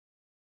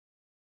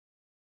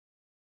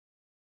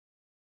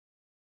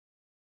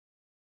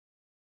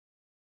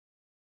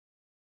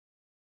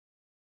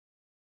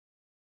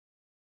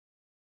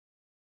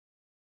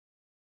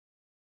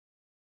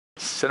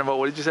Cinema,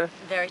 what did you say?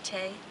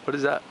 Verite. What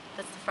is that?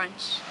 That's the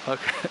French.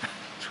 Okay.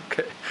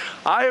 Okay.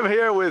 I am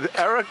here with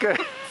Erika.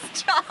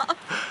 Stop.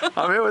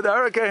 I'm here with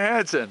Erika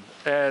Hansen,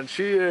 and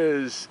she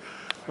is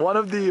one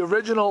of the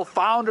original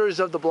founders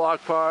of the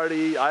Block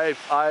Party. I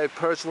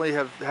personally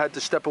have had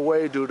to step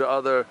away due to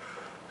other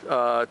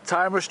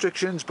time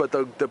restrictions, but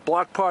the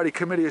Block Party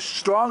committee is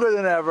stronger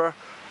than ever,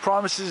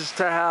 promises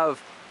to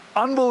have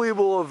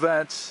unbelievable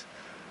events,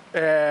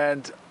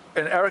 and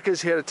Erika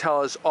is here to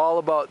tell us all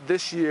about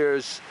this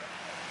year's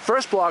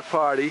first Block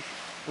Party,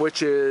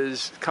 which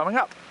is coming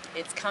up.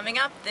 It's coming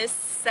up this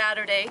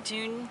Saturday,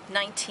 June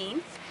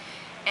 19th,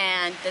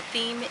 and the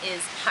theme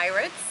is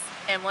Pirates.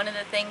 And one of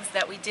the things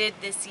that we did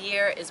this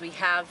year is we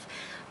have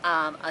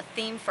a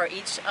theme for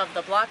each of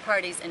the block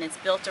parties, and it's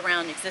built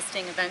around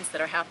existing events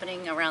that are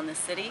happening around the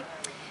city.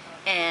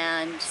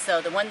 And so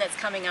the one that's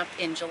coming up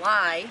in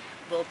July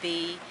will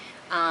be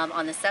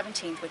on the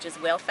 17th, which is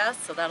Whale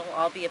Fest, so that'll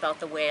all be about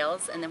the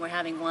whales. And then we're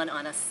having one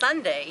on a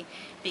Sunday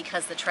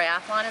because the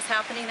triathlon is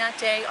happening that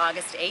day,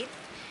 August 8th,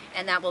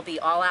 and that will be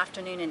all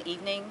afternoon and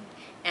evening.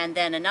 And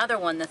then another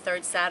one, the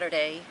third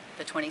Saturday,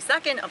 the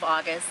 22nd of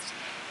August,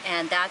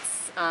 and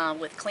that's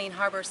with Clean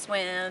Harbor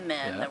Swim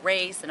and the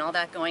race and all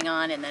that going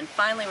on. And then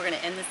finally we're going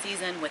to end the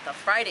season with a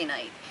Friday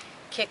night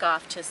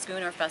kickoff to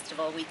Schooner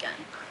Festival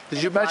weekend.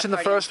 Did you mention the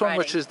first one,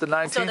 which is the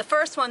 19th? So the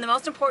first one, the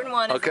most important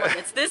one, is the one.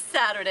 It's this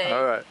Saturday.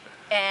 All right.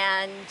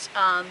 And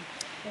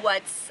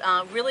what's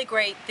really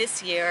great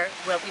this year,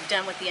 what we've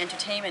done with the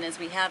entertainment, is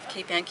we have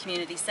Cape Ann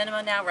Community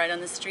Cinema now right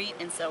on the street,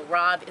 and so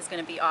Rob is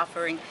going to be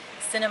offering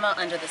Cinema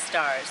Under the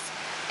Stars.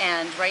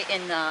 And right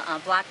in the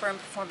Blackburn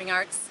Performing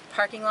Arts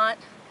parking lot,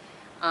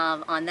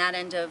 on that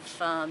end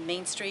of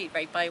Main Street,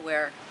 right by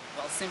where,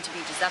 well, soon to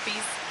be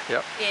Giuseppe's,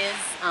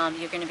 is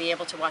you're going to be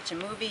able to watch a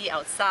movie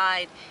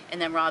outside,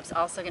 and then Rob's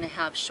also going to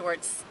have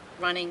shorts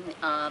running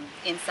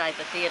inside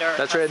the theater.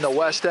 That's right in the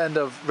west end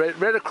of,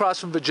 right across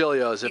from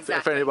Virgilio's,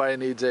 if anybody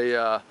needs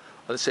a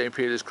the St.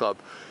 Peter's Club.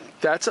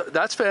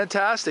 That's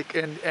fantastic,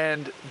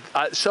 and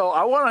so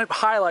I want to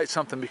highlight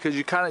something because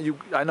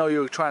I know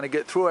you were trying to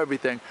get through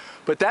everything,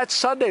 but that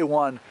Sunday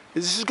one,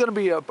 this is going to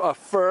be a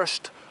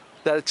first.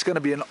 That it's going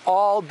to be an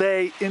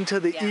all-day into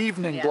the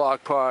evening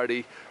block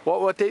party.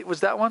 What date was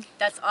that one?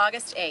 That's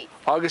August 8th.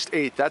 August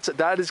 8th.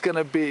 That is going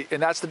to be,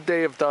 and that's the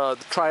day of the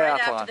triathlon.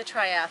 Right after the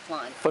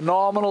triathlon.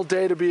 Phenomenal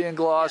day to be in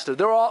Gloucester.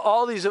 They're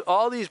all these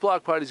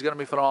block parties are going to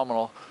be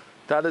phenomenal.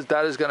 That is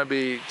going to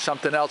be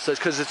something else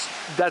because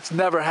that's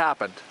never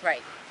happened.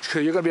 Right. So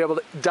you're going to be able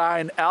to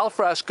dine al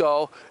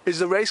fresco. Is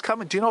the race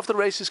coming? Do you know if the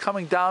race is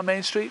coming down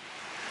Main Street?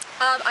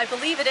 I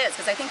believe it is,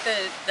 because I think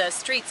the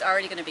street's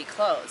already going to be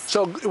closed.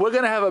 So we're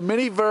going to have a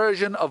mini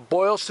version of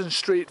Boylston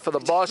Street for the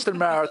Boston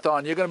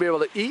Marathon. You're going to be able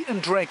to eat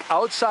and drink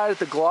outside at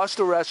the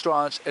Gloucester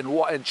restaurants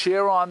and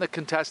cheer on the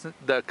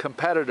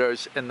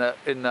competitors in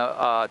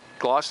the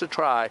Gloucester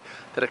Tri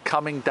that are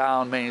coming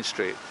down Main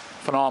Street.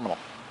 Phenomenal.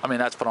 I mean,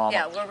 that's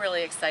phenomenal. Yeah, we're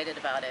really excited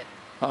about it.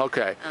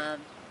 Okay.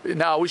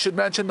 Now, we should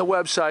mention the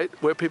website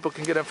where people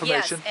can get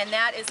information. Yes, and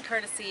that is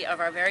courtesy of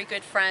our very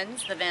good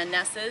friends, the Van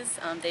Nesses.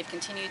 They've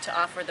continued to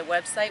offer the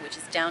website, which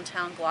is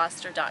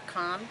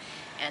downtowngloucester.com,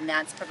 and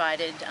that's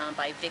provided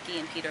by Vicki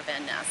and Peter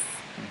Van Ness.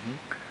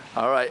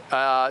 All right.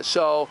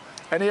 So,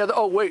 any other?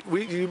 Oh, wait.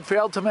 You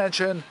failed to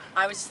mention.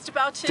 I was just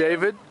about to.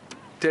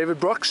 David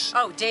Brooks.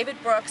 Oh, David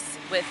Brooks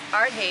with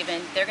Art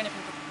Haven. They're going to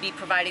be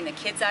providing the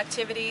kids'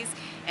 activities.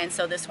 And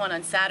so this one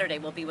on Saturday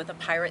will be with a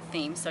pirate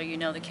theme, so you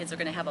know the kids are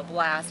going to have a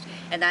blast.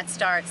 And that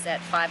starts at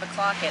 5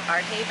 o'clock at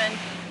Art Haven,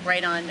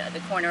 right on the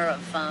corner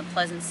of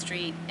Pleasant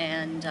Street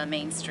and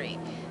Main Street.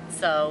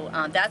 So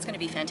that's going to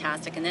be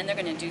fantastic. And then they're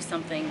going to do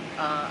something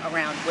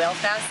around Whale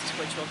Fest,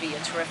 which will be a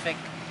terrific,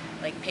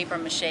 like, paper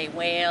mache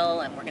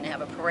whale, and we're going to have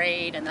a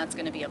parade, and that's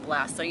going to be a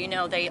blast. So you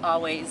know they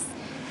always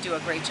do a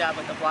great job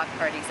with the block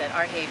parties at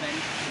Art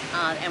Haven.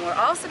 And we're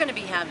also going to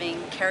be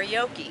having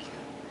karaoke.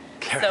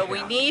 So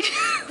we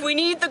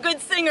need the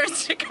good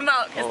singers to come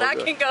out, because that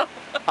can go.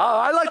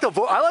 I like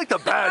the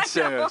bad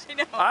singers. I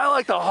know. I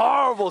like the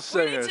horrible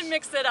singers. We need to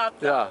mix it up,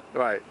 though. Yeah,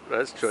 right.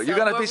 That's true. So You're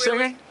gonna be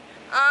singing?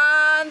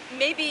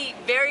 Maybe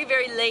very,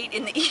 very late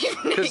in the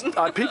evening.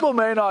 Because people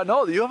may not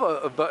know that you have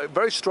a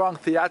very strong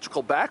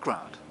theatrical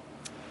background.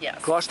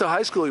 Yes. Gloucester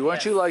High School,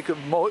 weren't you like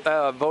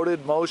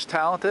voted most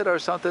talented or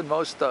something,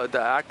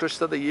 the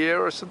actress of the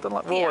year or something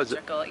like that? What was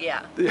it?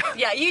 Yeah.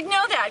 Yeah, you'd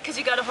know that because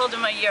you got a hold of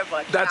my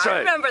yearbook. That's right. I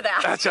remember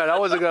that. That's right. I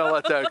wasn't going to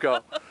let that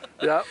go.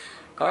 Yeah.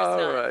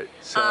 All right.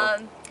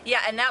 So. Yeah,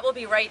 and that will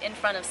be right in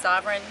front of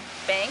Sovereign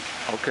Bank.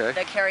 Okay.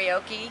 The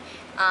karaoke.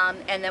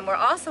 And then we're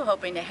also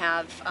hoping to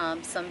have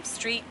some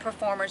street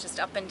performers just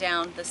up and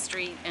down the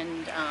street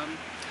and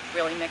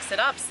really mix it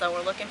up. So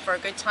we're looking for a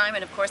good time,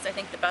 and of course I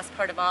think the best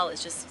part of all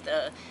is just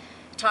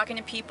talking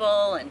to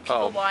people and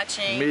people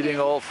watching. Meeting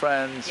old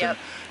friends. Yep.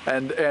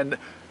 And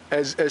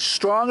as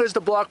strong as the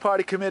Block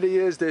Party Committee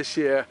is this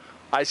year,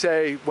 I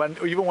say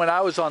even when I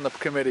was on the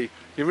committee,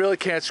 you really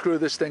can't screw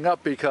this thing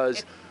up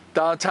because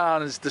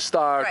downtown is the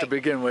star to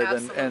begin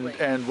with,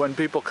 and when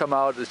people come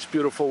out, it's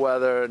beautiful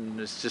weather and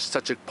it's just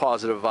such a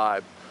positive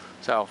vibe.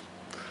 So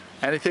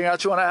Anything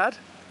else you want to add?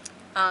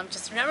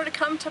 Just remember to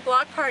come to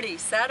Block Party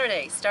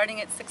Saturday, starting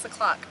at 6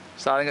 o'clock.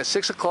 Starting at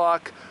 6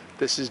 o'clock.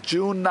 This is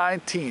June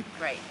 19th.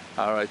 Right.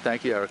 All right.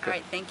 Thank you, Erika. All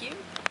right, thank you.